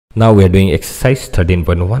Now we are doing exercise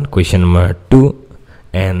 13.1, question number 2,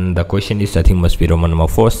 and the question is, I think must be Roman number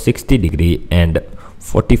 4, 60 degree and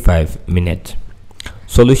 45 minutes.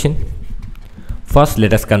 Solution. First,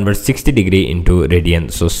 let us convert 60 degree into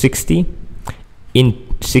radian. So 60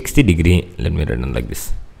 in 60 degree, let me write down like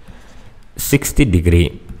this. 60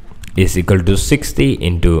 degree is equal to 60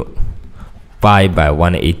 into pi by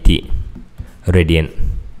 180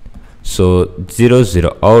 radian. So 0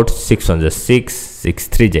 0 out, 6 on the 6, 6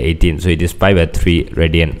 3 is 18, so it is pi by 3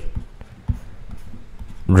 radian.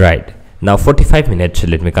 Right, now 45 minutes,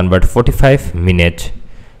 let me convert 45 minutes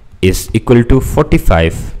is equal to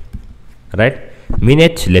 45, right?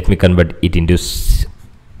 Minutes, let me convert it into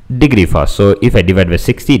degree first. So if I divide by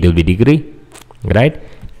 60, it will be degree, right?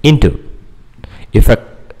 Into, if I,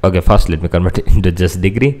 okay, first let me convert it into just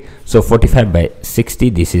degree. So 45 by 60,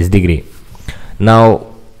 this is degree.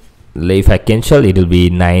 Now if I cancel, it will be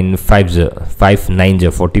 9 5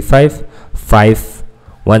 9 45, 5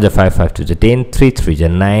 1 5 5 2 10, 3 3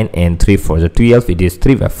 9, and 3 4 12. It is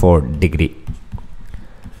 3 by 4 degree.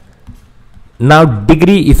 Now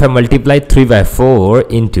degree, if I multiply 3 by 4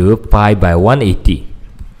 into pi by 180,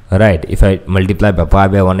 right? If I multiply by pi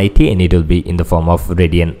by 180, and it will be in the form of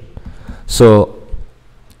radian. So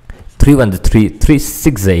 3 1 3 3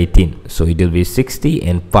 6 18, so it will be 60,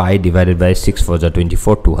 and pi divided by 6 4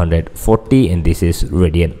 24, 240, and this is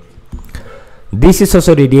radian. This is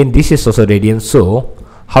also radian, this is also radian. So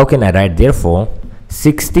how can I write? Therefore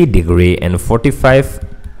 60 degree and 45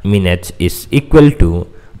 minutes is equal to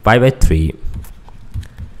pi by 3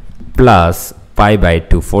 plus pi by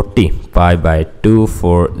 240, pi by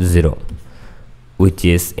 240, which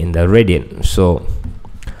is in the radian. So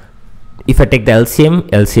if I take the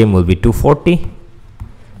LCM will be 240,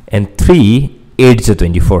 and 3 8 is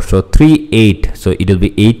 24, so 3 8, so it will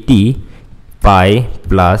be 80 pi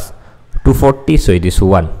plus 240, so it is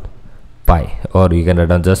 1 pi, or you can write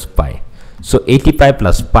down just pi. So 80 pi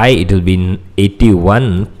plus pi, it will be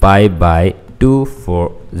 81 pi by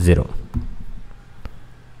 240.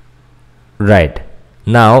 Right,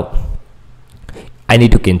 now I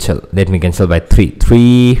need to cancel. Let me cancel by 3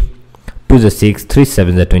 2 is 6, 3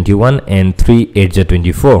 7 is 21, and 3 8 is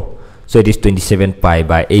 24, so it is 27 pi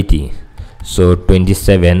by 80. So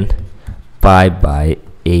 27 pi by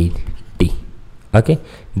 80. Okay,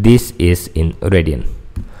 this is in radian.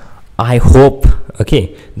 I hope,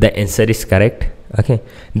 okay, the answer is correct. Okay,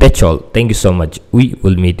 that's all. Thank you so much. We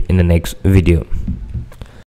will meet in the next video.